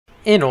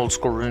In old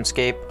school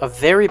RuneScape, a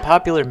very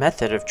popular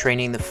method of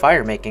training the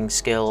firemaking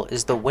skill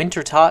is the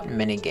Wintertodt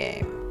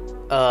minigame.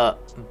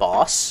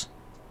 Boss?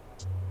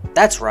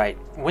 That's right,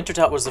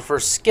 Wintertodt was the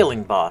first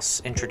skilling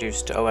boss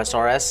introduced to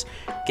OSRS,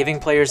 giving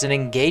players an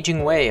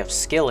engaging way of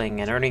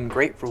skilling and earning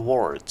great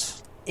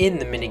rewards. In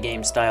the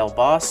minigame-style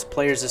boss,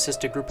 players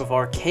assist a group of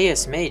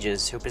Archaeus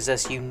mages who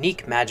possess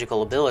unique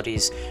magical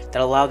abilities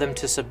that allow them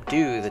to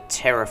subdue the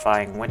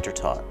terrifying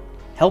Wintertodt.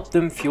 Help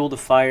them fuel the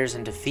fires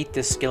and defeat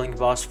this skilling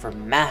boss for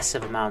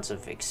massive amounts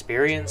of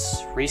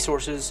experience,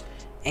 resources,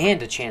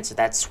 and a chance at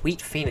that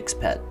sweet phoenix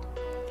pet.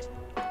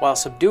 While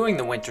subduing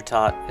the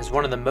Wintertodt is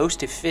one of the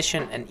most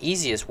efficient and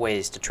easiest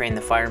ways to train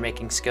the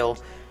firemaking skill,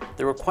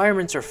 the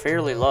requirements are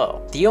fairly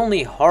low. The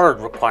only hard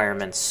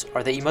requirements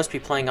are that you must be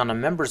playing on a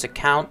member's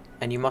account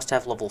and you must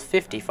have level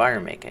 50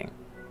 firemaking.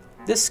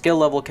 This skill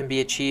level can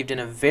be achieved in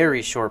a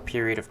very short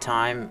period of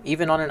time,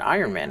 even on an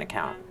Iron Man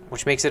account,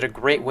 which makes it a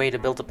great way to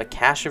build up a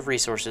cache of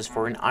resources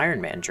for an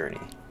Iron Man journey.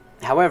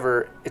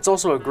 However, it's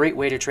also a great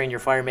way to train your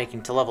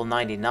firemaking to level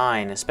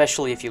 99,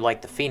 especially if you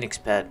like the Phoenix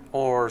pet,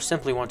 or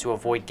simply want to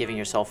avoid giving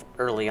yourself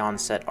early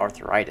onset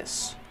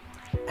arthritis.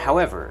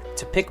 However,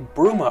 to pick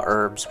bruma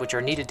herbs which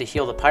are needed to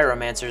heal the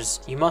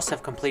pyromancers, you must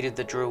have completed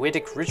the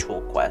druidic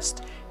ritual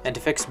quest, and to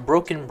fix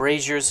broken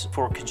braziers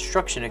for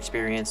construction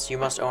experience, you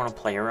must own a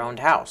player-owned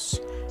house.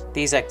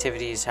 These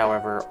activities,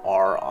 however,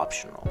 are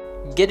optional.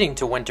 Getting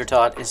to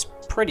Wintertodt is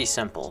pretty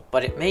simple,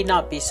 but it may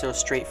not be so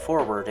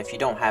straightforward if you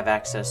don't have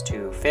access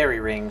to fairy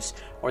rings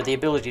or the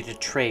ability to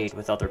trade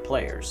with other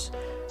players.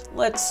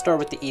 Let's start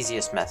with the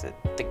easiest method,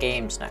 the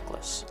games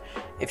necklace.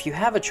 If you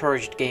have a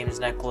charged games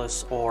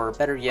necklace, or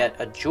better yet,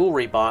 a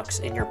jewelry box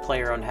in your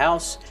player-owned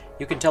house,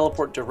 you can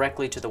teleport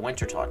directly to the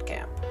Wintertodt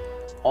camp.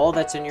 All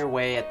that's in your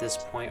way at this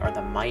point are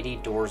the mighty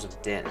Doors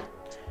of Din.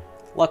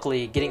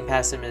 Luckily, getting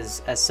past them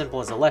is as simple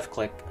as a left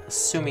click,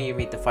 assuming you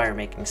meet the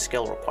firemaking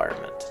skill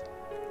requirement.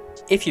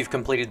 If you've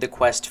completed the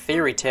quest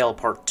Fairy Tale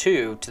Part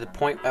 2 to the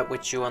point at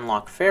which you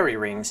unlock fairy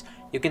rings,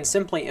 you can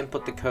simply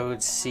input the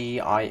code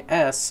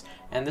CIS,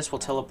 and this will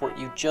teleport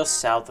you just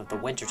south of the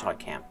Wintertodt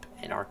camp,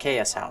 in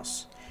Archaeus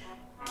House.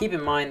 Keep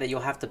in mind that you'll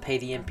have to pay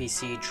the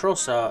NPC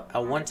Trosa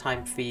a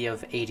one-time fee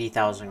of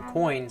 80,000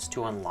 coins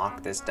to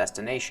unlock this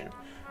destination.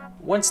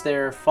 Once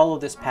there, follow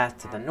this path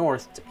to the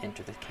north to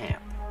enter the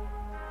camp.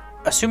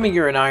 Assuming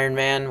you're an Iron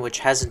Man, which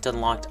hasn't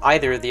unlocked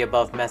either of the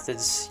above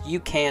methods, you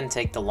can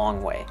take the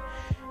long way.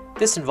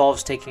 This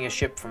involves taking a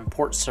ship from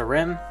Port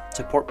Sarim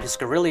to Port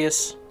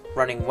Piscarilius,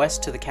 running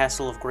west to the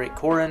castle of Great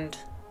Corund,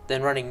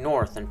 then running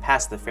north and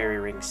past the fairy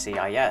ring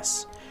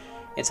CIS.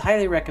 It's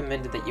highly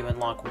recommended that you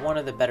unlock one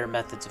of the better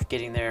methods of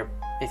getting there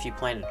if you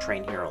plan to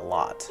train here a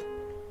lot.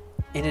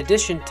 In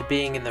addition to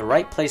being in the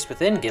right place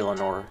within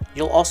Gielinor,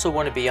 you'll also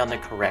want to be on the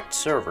correct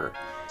server.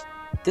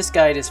 This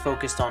guide is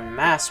focused on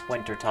Mass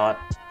Wintertodt,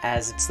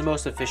 as it's the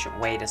most efficient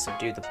way to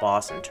subdue the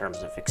boss in terms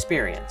of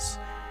experience.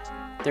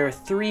 There are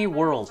 3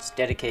 worlds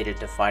dedicated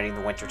to fighting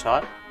the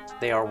Wintertodt.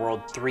 They are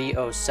World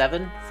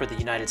 307 for the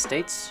United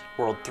States,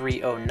 World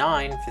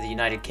 309 for the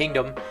United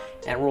Kingdom,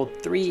 and World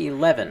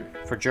 311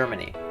 for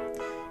Germany.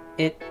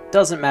 It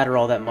doesn't matter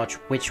all that much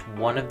which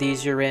one of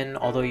these you're in,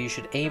 although you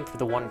should aim for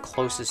the one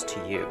closest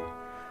to you.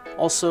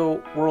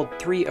 Also, World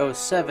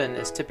 307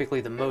 is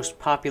typically the most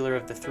popular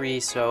of the 3,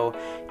 so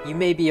you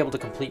may be able to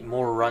complete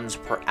more runs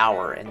per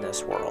hour in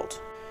this world.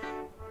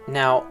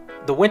 Now,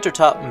 the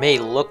Wintertodt may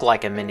look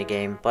like a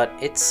minigame, but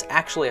it's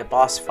actually a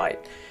boss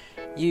fight.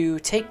 You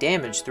take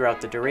damage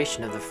throughout the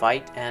duration of the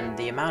fight, and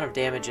the amount of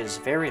damage is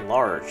very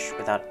large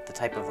without the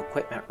type of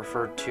equipment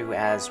referred to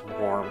as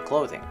warm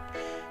clothing.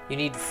 You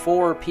need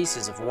 4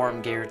 pieces of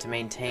warm gear to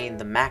maintain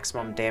the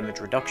maximum damage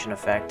reduction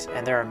effect,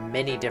 and there are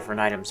many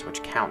different items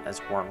which count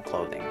as warm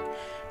clothing.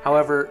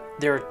 However,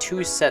 there are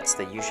 2 sets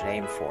that you should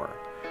aim for.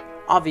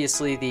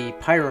 Obviously, the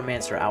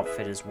Pyromancer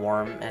outfit is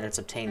warm, and it's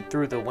obtained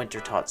through the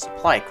Wintertodt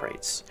supply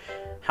crates.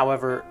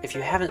 However, if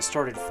you haven't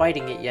started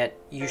fighting it yet,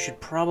 you should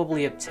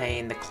probably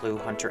obtain the Clue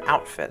Hunter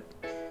outfit.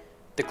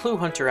 The Clue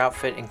Hunter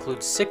outfit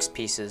includes 6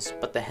 pieces,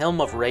 but the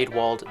Helm of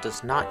Raidwald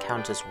does not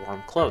count as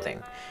warm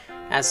clothing.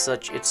 As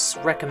such, it's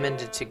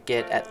recommended to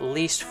get at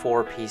least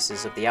 4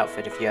 pieces of the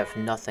outfit if you have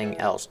nothing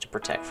else to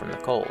protect from the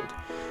cold.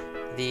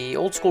 The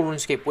Old School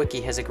RuneScape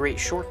Wiki has a great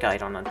short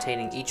guide on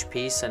obtaining each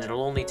piece, and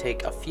it'll only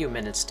take a few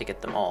minutes to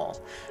get them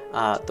all.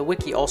 The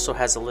Wiki also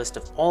has a list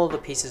of all the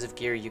pieces of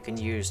gear you can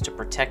use to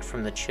protect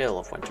from the chill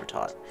of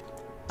Wintertodt.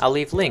 I'll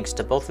leave links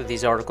to both of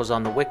these articles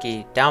on the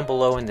Wiki down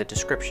below in the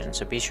description,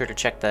 so be sure to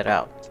check that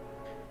out.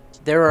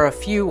 There are a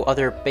few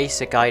other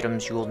basic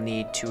items you will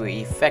need to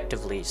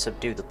effectively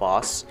subdue the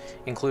boss,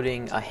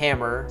 including a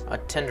hammer, a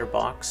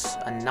tinderbox,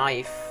 a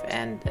knife,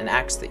 and an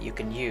axe that you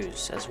can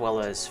use, as well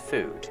as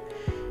food.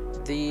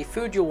 The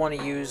food you'll want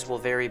to use will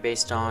vary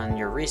based on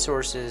your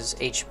resources,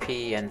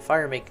 HP, and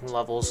firemaking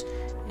levels,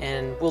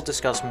 and we'll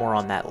discuss more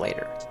on that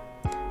later.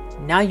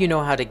 Now you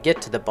know how to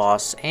get to the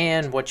boss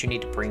and what you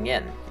need to bring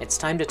in. It's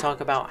time to talk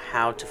about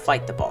how to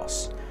fight the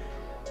boss.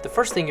 The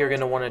first thing you're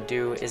going to want to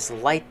do is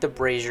light the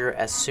brazier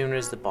as soon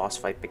as the boss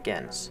fight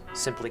begins.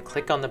 Simply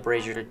click on the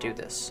brazier to do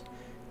this.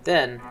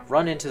 Then,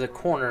 run into the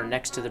corner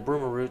next to the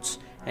bruma roots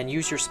and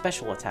use your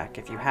special attack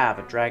if you have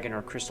a dragon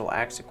or crystal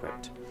axe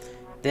equipped.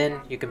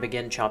 Then, you can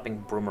begin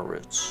chopping bruma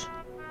roots.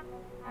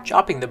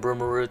 Chopping the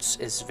bruma roots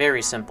is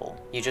very simple,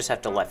 you just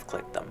have to left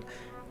click them.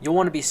 You'll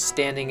want to be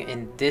standing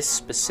in this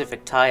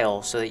specific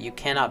tile so that you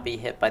cannot be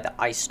hit by the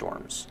ice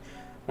storms.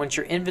 Once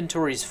your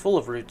inventory is full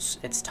of roots,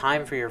 it's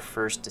time for your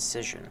first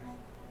decision.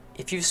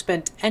 If you've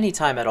spent any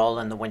time at all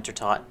in the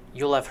Wintertodt,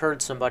 you'll have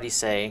heard somebody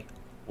say,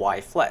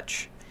 "Why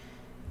fletch?"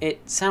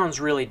 It sounds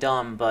really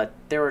dumb, but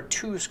there are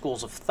two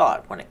schools of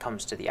thought when it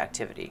comes to the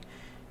activity.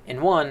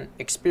 In one,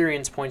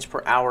 experience points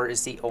per hour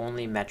is the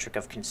only metric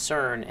of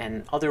concern,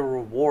 and other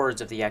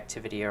rewards of the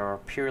activity are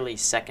purely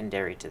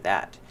secondary to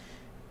that.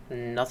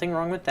 Nothing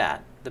wrong with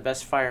that. The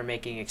best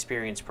fire-making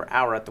experience per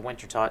hour at the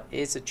Wintertodt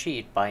is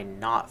achieved by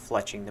not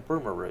fletching the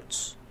bruma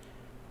roots.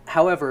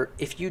 However,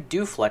 if you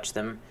do fletch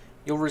them,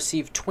 you'll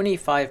receive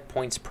 25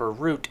 points per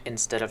root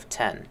instead of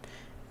 10.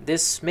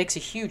 This makes a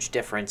huge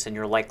difference in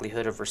your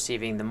likelihood of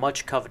receiving the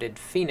much coveted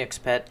Phoenix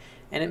pet,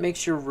 and it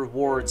makes your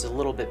rewards a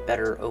little bit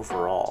better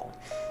overall.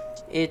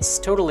 It's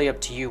totally up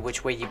to you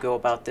which way you go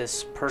about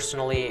this.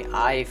 Personally,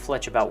 I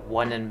fletch about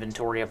one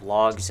inventory of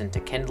logs into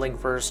kindling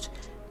first,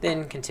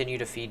 then continue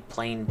to feed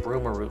plain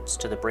bruma roots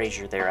to the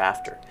brazier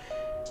thereafter.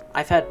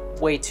 I've had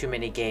way too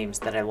many games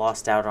that I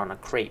lost out on a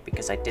crate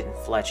because I didn't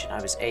fletch and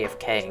I was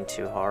AFKing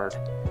too hard.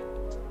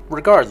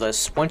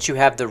 Regardless, once you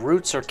have the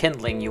roots or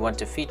kindling you want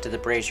to feed to the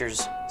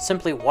braziers,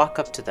 simply walk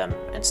up to them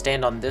and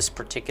stand on this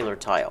particular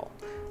tile.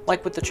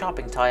 Like with the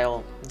chopping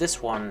tile,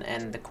 this one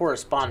and the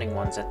corresponding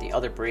ones at the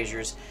other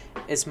braziers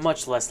is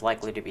much less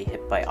likely to be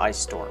hit by ice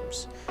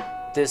storms.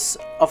 This,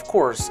 of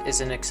course,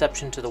 is an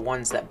exception to the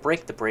ones that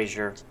break the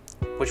brazier,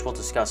 which we'll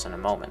discuss in a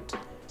moment.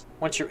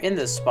 Once you're in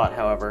this spot,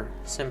 however,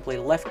 simply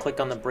left-click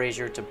on the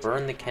brazier to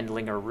burn the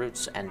kindling or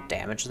roots and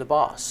damage the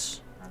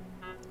boss.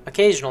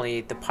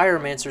 Occasionally, the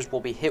pyromancers will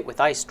be hit with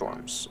ice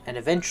storms, and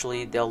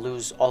eventually they'll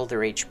lose all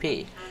their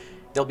HP.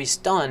 They'll be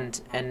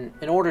stunned, and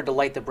in order to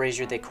light the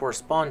brazier they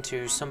correspond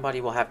to, somebody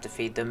will have to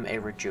feed them a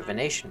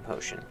rejuvenation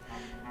potion.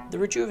 The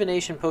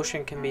rejuvenation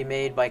potion can be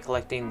made by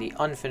collecting the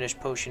unfinished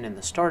potion in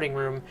the starting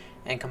room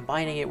and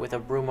combining it with a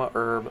bruma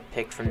herb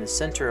picked from the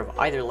center of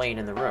either lane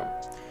in the room.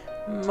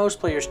 Most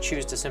players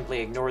choose to simply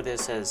ignore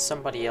this as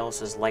somebody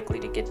else is likely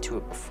to get to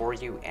it before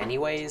you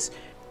anyways.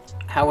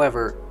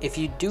 However, if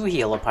you do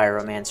heal a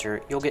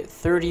pyromancer, you'll get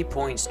 30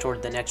 points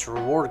toward the next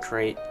reward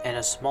crate and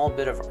a small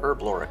bit of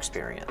herb lore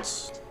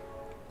experience.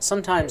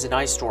 Sometimes an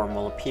ice storm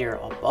will appear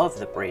above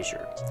the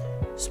brazier.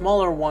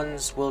 Smaller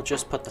ones will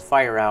just put the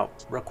fire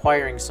out,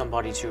 requiring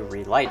somebody to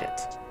relight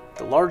it.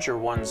 The larger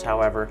ones,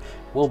 however,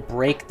 will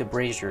break the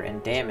brazier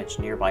and damage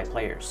nearby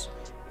players.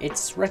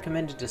 It's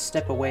recommended to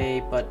step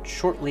away, but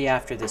shortly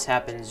after this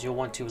happens, you'll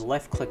want to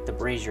left-click the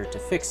brazier to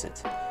fix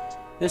it.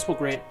 This will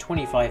grant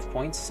 25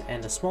 points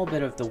and a small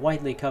bit of the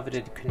widely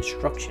coveted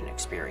construction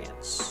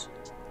experience.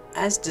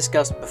 As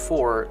discussed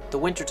before, the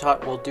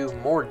Wintertodt will do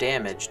more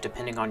damage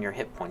depending on your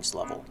hit points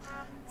level.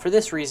 For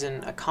this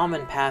reason, a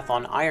common path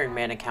on Iron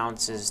Man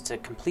accounts is to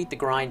complete the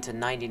grind to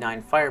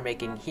 99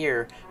 firemaking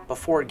here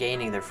before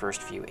gaining their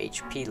first few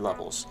HP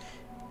levels.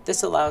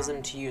 This allows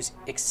them to use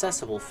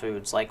accessible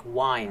foods like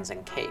wines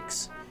and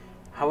cakes.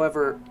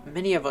 However,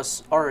 many of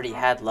us already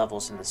had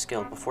levels in the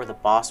skill before the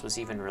boss was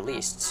even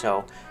released,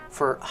 so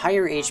for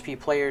higher HP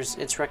players,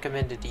 it's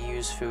recommended to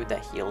use food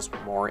that heals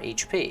more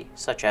HP,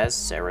 such as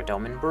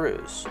Ceradomin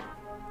brews.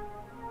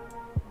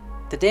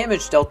 The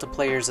damage dealt to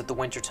players at the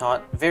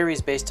Wintertodt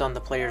varies based on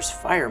the player's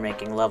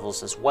firemaking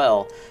levels as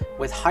well,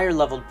 with higher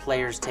leveled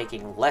players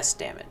taking less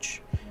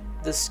damage.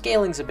 The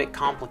scaling's a bit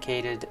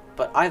complicated,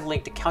 but I've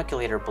linked a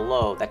calculator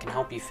below that can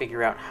help you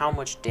figure out how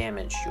much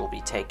damage you'll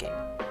be taking.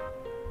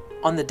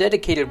 On the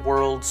dedicated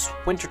worlds,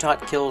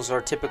 Wintertodt kills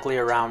are typically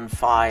around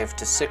 5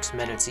 to 6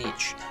 minutes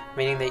each,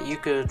 meaning that you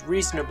could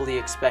reasonably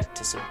expect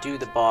to subdue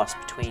the boss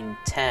between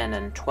 10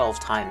 and 12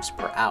 times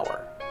per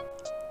hour.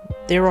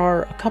 There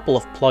are a couple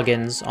of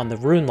plugins on the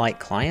RuneLite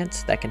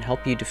client that can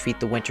help you defeat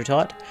the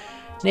Wintertodt,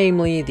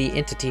 namely the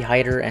Entity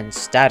Hider and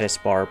Status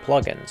Bar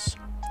plugins.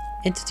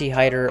 Entity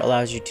Hider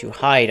allows you to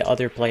hide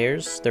other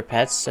players, their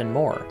pets, and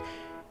more.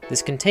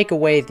 This can take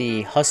away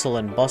the hustle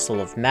and bustle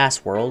of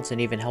mass worlds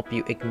and even help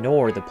you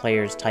ignore the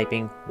players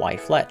typing "Why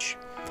fletch?"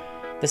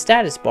 The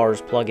Status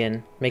Bars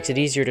plugin makes it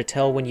easier to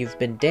tell when you've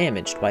been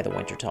damaged by the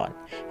Wintertodt,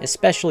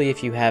 especially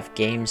if you have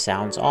game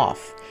sounds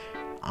off.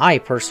 I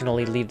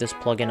personally leave this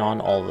plugin on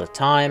all the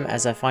time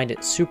as I find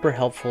it super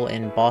helpful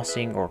in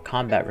bossing or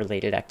combat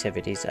related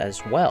activities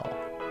as well.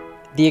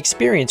 The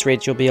experience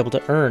rates you'll be able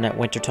to earn at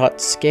Wintertodt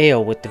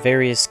scale with the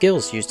various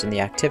skills used in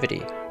the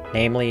activity,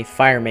 namely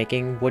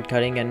firemaking,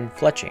 woodcutting, and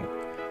fletching.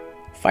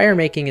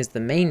 Firemaking is the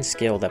main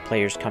skill that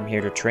players come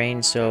here to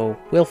train, so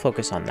we'll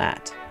focus on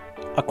that.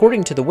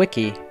 According to the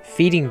Wiki,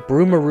 feeding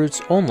bruma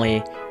roots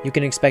only, you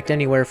can expect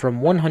anywhere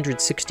from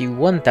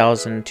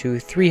 161,000 to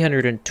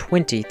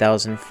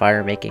 320,000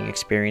 firemaking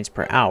experience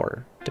per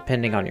hour,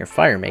 depending on your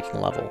firemaking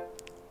level.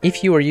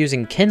 If you are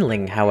using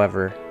kindling,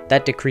 however,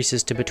 that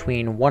decreases to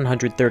between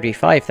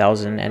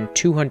 135,000 and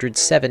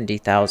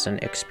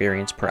 270,000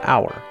 experience per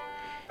hour.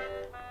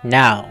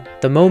 Now,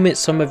 the moment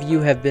some of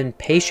you have been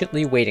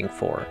patiently waiting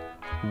for.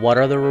 What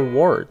are the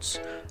rewards?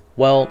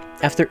 Well,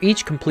 after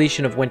each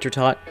completion of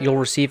Wintertodt, you'll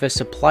receive a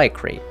supply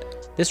crate.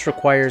 This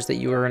requires that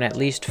you earn at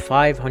least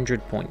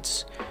 500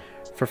 points.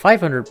 For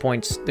 500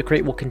 points, the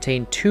crate will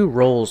contain 2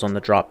 rolls on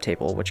the drop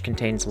table, which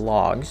contains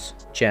logs,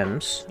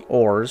 gems,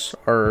 ores,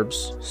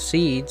 herbs,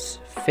 seeds,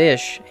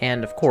 fish,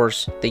 and of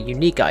course, the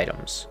unique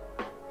items.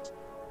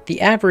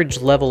 The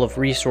average level of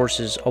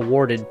resources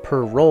awarded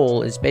per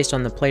roll is based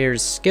on the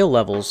player's skill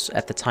levels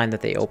at the time that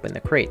they open the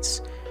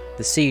crates.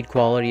 The seed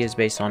quality is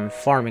based on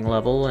farming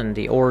level, and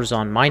the ores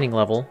on mining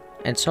level,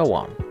 and so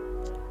on.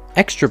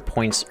 Extra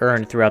points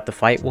earned throughout the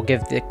fight will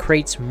give the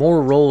crates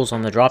more rolls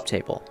on the drop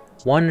table,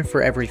 1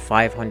 for every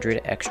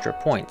 500 extra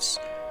points.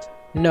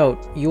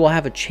 Note, you will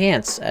have a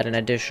chance at an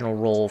additional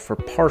roll for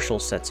partial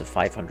sets of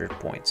 500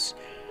 points.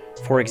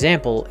 For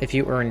example, if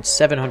you earn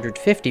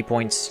 750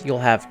 points, you'll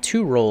have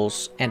 2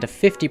 rolls and a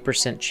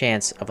 50%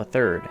 chance of a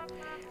third.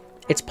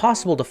 It's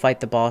possible to fight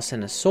the boss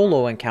in a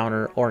solo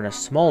encounter or in a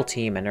small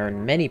team and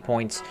earn many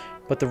points,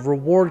 but the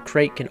reward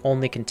crate can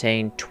only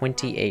contain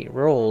 28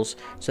 rolls,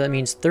 so that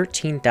means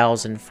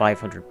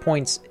 13,500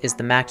 points is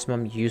the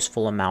maximum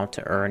useful amount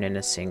to earn in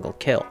a single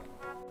kill.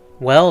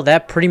 Well,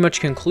 that pretty much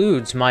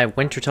concludes my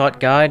Wintertodt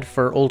guide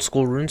for Old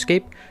School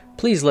RuneScape.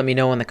 Please let me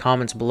know in the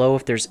comments below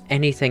if there's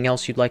anything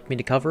else you'd like me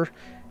to cover,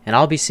 and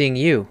I'll be seeing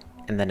you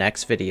in the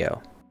next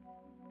video.